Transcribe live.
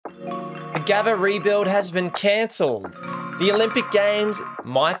Gabba rebuild has been cancelled. The Olympic Games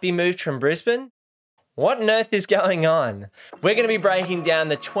might be moved from Brisbane. What on earth is going on? We're going to be breaking down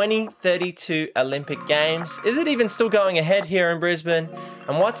the 2032 Olympic Games. Is it even still going ahead here in Brisbane?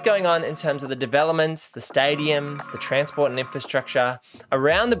 And what's going on in terms of the developments, the stadiums, the transport and infrastructure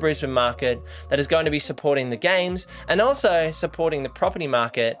around the Brisbane market that is going to be supporting the Games and also supporting the property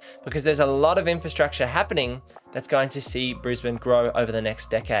market, because there's a lot of infrastructure happening that's going to see Brisbane grow over the next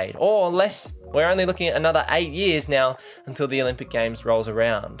decade, or less. We're only looking at another 8 years now until the Olympic Games rolls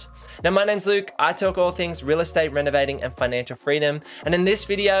around. Now, my name's Luke. I talk all things real estate, renovating, and financial freedom. And in this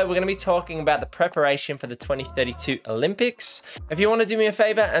video, we're going to be talking about the preparation for the 2032 Olympics. If you want to do me a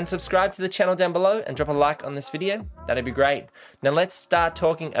favor and subscribe to the channel down below and drop a like on this video, that'd be great. Now let's start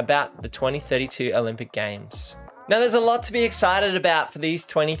talking about the 2032 Olympic Games. Now, there's a lot to be excited about for these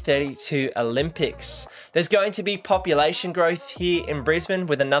 2032 Olympics. There's going to be population growth here in Brisbane,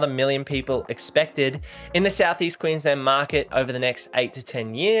 with another 1 million people expected in the Southeast Queensland market over the next 8 to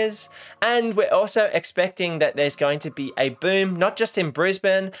 10 years. And we're also expecting that there's going to be a boom, not just in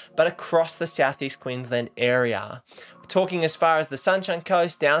Brisbane, but across the Southeast Queensland area. Talking as far as the Sunshine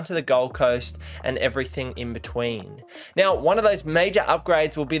Coast down to the Gold Coast and everything in between. Now, one of those major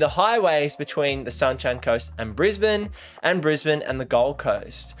upgrades will be the highways between the Sunshine Coast and Brisbane and the Gold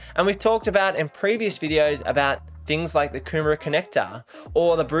Coast. And we've talked about in previous videos about things like the Coomera Connector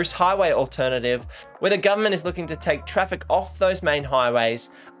or the Bruce Highway alternative, where the government is looking to take traffic off those main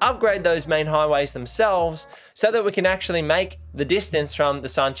highways, upgrade those main highways themselves, so that we can actually make the distance from the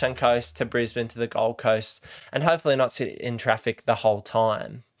Sunshine Coast to Brisbane to the Gold Coast and hopefully not sit in traffic the whole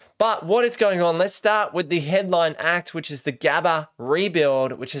time. But what is going on? Let's start with the headline act, which is the Gabba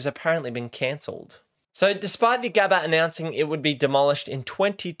rebuild, which has apparently been cancelled. So despite the Gabba announcing it would be demolished in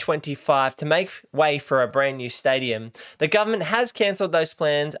 2025 to make way for a brand new stadium, the government has cancelled those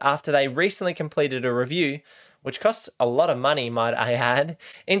plans after they recently completed a review, which costs a lot of money, might I add,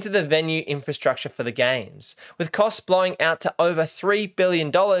 into the venue infrastructure for the Games. With costs blowing out to over $3 billion,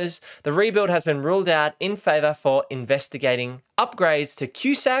 the rebuild has been ruled out in favour for investigating upgrades to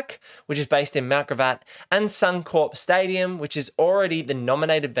QSAC, which is based in Mount Gravatt, and Suncorp Stadium, which is already the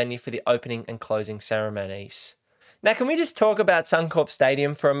nominated venue for the opening and closing ceremonies. Now, can we just talk about Suncorp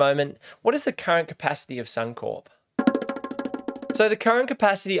Stadium for a moment? What is the current capacity of Suncorp? So the current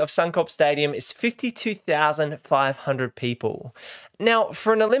capacity of Suncorp Stadium is 52,500 people. Now,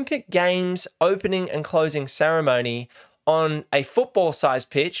 for an Olympic Games opening and closing ceremony on a football-sized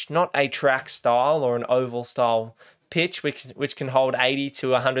pitch, not a track style or an oval style pitch, which can hold 80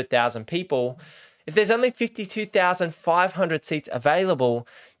 to 100,000 people, if there's only 52,500 seats available,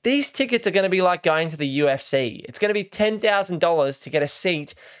 these tickets are going to be like going to the UFC. It's going to be $10,000 to get a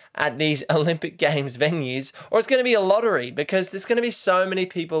seat at these Olympic Games venues, or it's going to be a lottery, because there's going to be so many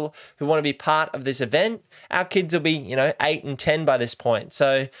people who want to be part of this event. Our kids will be, 8 and 10 by this point.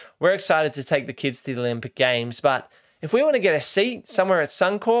 So we're excited to take the kids to the Olympic Games. But if we want to get a seat somewhere at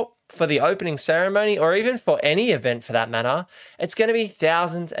Suncorp for the opening ceremony, or even for any event for that matter, it's going to be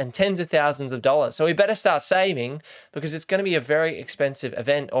thousands and tens of thousands of dollars. So we better start saving, because it's going to be a very expensive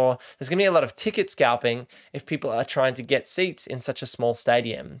event, or there's going to be a lot of ticket scalping if people are trying to get seats in such a small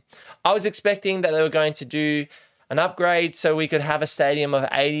stadium. I was expecting that they were going to do an upgrade so we could have a stadium of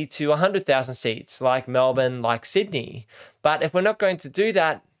 80 to 100,000 seats like Melbourne, like Sydney. But if we're not going to do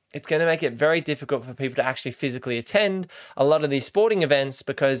that, it's going to make it very difficult for people to actually physically attend a lot of these sporting events,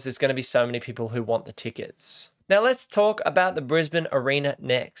 because there's going to be so many people who want the tickets. Now let's talk about the Brisbane Arena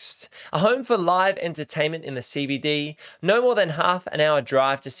next. A home for live entertainment in the CBD, no more than half an hour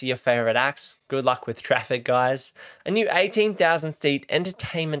drive to see your favourite acts. Good luck with traffic, guys. A new 18,000 seat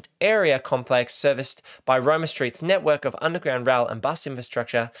entertainment area complex serviced by Roma Street's network of underground rail and bus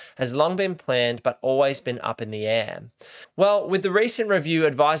infrastructure has long been planned but always been up in the air. Well, with the recent review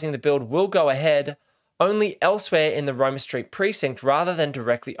advising the build will go ahead, only elsewhere in the Roma Street precinct rather than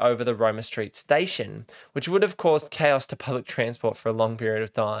directly over the Roma Street station, which would have caused chaos to public transport for a long period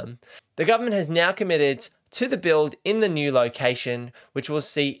of time. The government has now committed to the build in the new location, which will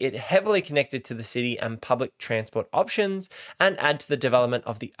see it heavily connected to the city and public transport options and add to the development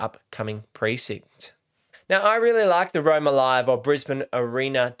of the upcoming precinct. Now, I really like the Roma Live or Brisbane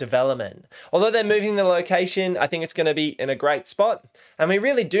Arena development. Although they're moving the location, I think it's going to be in a great spot. And we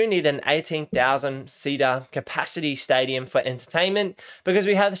really do need an 18,000-seater capacity stadium for entertainment, because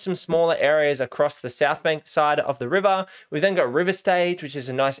we have some smaller areas across the South Bank side of the river. We've then got River Stage, which is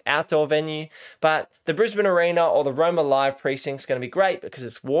a nice outdoor venue. But the Brisbane Arena or the Roma Live precinct is going to be great because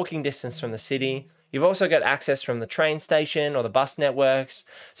it's walking distance from the city. You've also got access from the train station or the bus networks.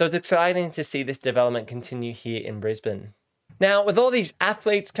 So it's exciting to see this development continue here in Brisbane. Now, with all these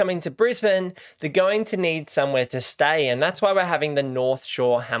athletes coming to Brisbane, they're going to need somewhere to stay, and that's why we're having the North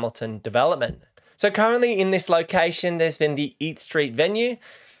Shore Hamilton development. So currently in this location, there's been the Eat Street venue,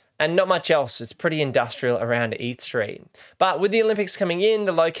 and not much else. It's pretty industrial around Eat Street. But with the Olympics coming in,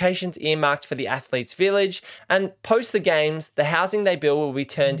 the location's earmarked for the athletes' village, and post the games, the housing they build will be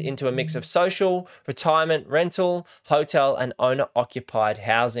turned into a mix of social, retirement, rental, hotel, and owner-occupied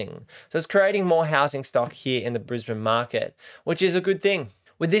housing. So it's creating more housing stock here in the Brisbane market, which is a good thing.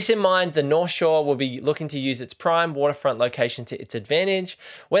 With this in mind, the North Shore will be looking to use its prime waterfront location to its advantage,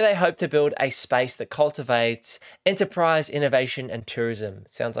 where they hope to build a space that cultivates enterprise, innovation, and tourism.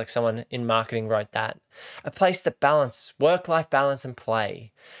 It sounds like someone in marketing wrote that. A place that balances work-life balance and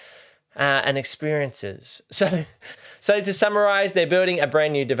play. And experiences. So to summarize, they're building a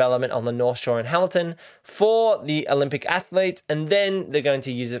brand new development on the North Shore in Hamilton for the Olympic athletes, and then they're going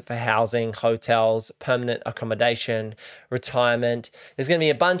to use it for housing, hotels, permanent accommodation, retirement. There's going to be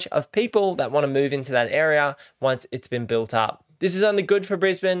a bunch of people that want to move into that area once it's been built up. This is only good for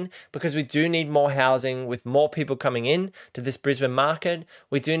Brisbane because we do need more housing with more people coming in to this Brisbane market.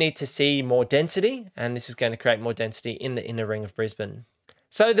 We do need to see more density, and this is going to create more density in the inner ring of Brisbane.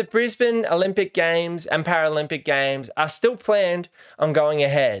 So the Brisbane Olympic Games and Paralympic Games are still planned on going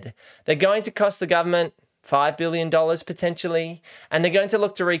ahead. They're going to cost the government $5 billion potentially, and they're going to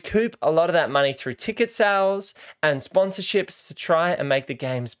look to recoup a lot of that money through ticket sales and sponsorships to try and make the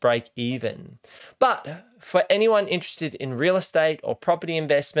games break even. But for anyone interested in real estate or property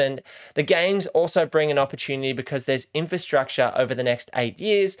investment, the games also bring an opportunity because there's infrastructure over the next 8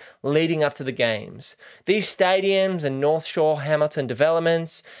 years leading up to the games. These stadiums and North Shore Hamilton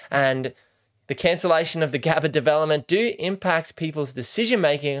developments and the cancellation of the Gable development do impact people's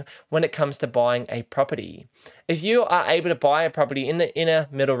decision-making when it comes to buying a property. If you are able to buy a property in the inner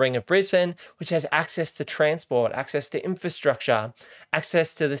middle ring of Brisbane, which has access to transport, access to infrastructure,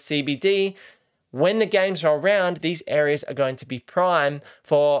 access to the CBD, when the games are around, these areas are going to be prime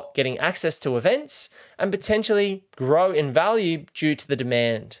for getting access to events and potentially grow in value due to the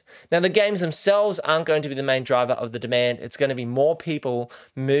demand. Now, the games themselves aren't going to be the main driver of the demand. It's going to be more people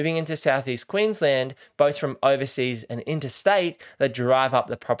moving into Southeast Queensland, both from overseas and interstate, that drive up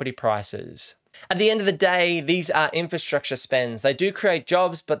the property prices. At the end of the day, these are infrastructure spends. They do create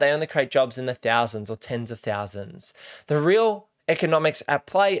jobs, but they only create jobs in the thousands or tens of thousands. The real economics at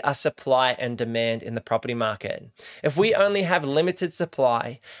play are supply and demand in the property market. If we only have limited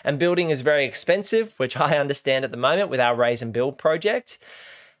supply and building is very expensive, which I understand at the moment with our raise and build project,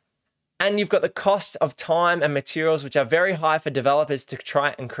 and you've got the cost of time and materials, which are very high for developers to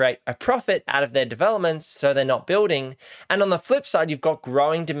try and create a profit out of their developments, so they're not building. And on the flip side, you've got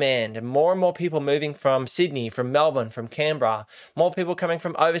growing demand and more people moving from Sydney, from Melbourne, from Canberra, more people coming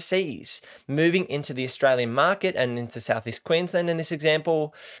from overseas, moving into the Australian market and into Southeast Queensland in this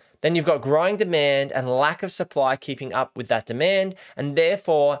example. Then you've got growing demand and lack of supply keeping up with that demand, and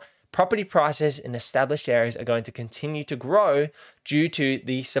therefore property prices in established areas are going to continue to grow due to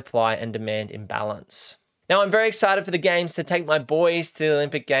the supply and demand imbalance. Now, I'm very excited for the games to take my boys to the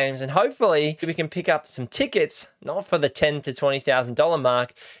Olympic Games, and hopefully we can pick up some tickets, not for the $10,000 to $20,000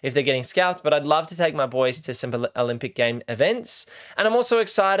 mark if they're getting scalped, but I'd love to take my boys to some Olympic game events. And I'm also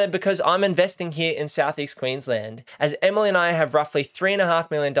excited because I'm investing here in Southeast Queensland, as Emily and I have roughly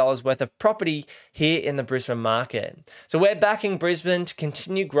 $3.5 million worth of property here in the Brisbane market. So we're backing Brisbane to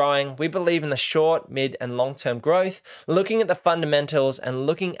continue growing. We believe in the short, mid, and long-term growth, looking at the fundamentals and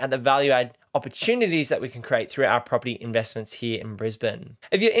looking at the value-add opportunities that we can create through our property investments here in Brisbane.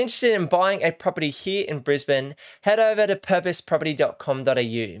 If you're interested in buying a property here in Brisbane, head over to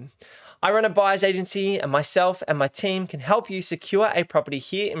purposeproperty.com.au. I run a buyer's agency, and myself and my team can help you secure a property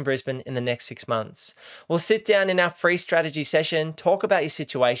here in Brisbane in the next 6 months. We'll sit down in our free strategy session, talk about your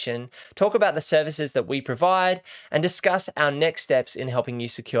situation, talk about the services that we provide, and discuss our next steps in helping you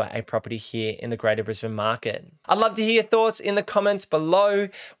secure a property here in the Greater Brisbane market. I'd love to hear your thoughts in the comments below.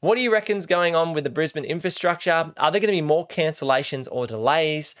 What do you reckon's going on with the Brisbane infrastructure? Are there going to be more cancellations or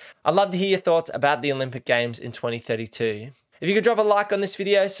delays? I'd love to hear your thoughts about the Olympic Games in 2032. If you could drop a like on this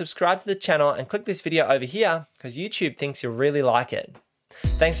video, subscribe to the channel, and click this video over here because YouTube thinks you'll really like it.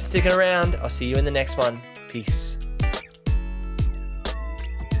 Thanks for sticking around. I'll see you in the next one. Peace.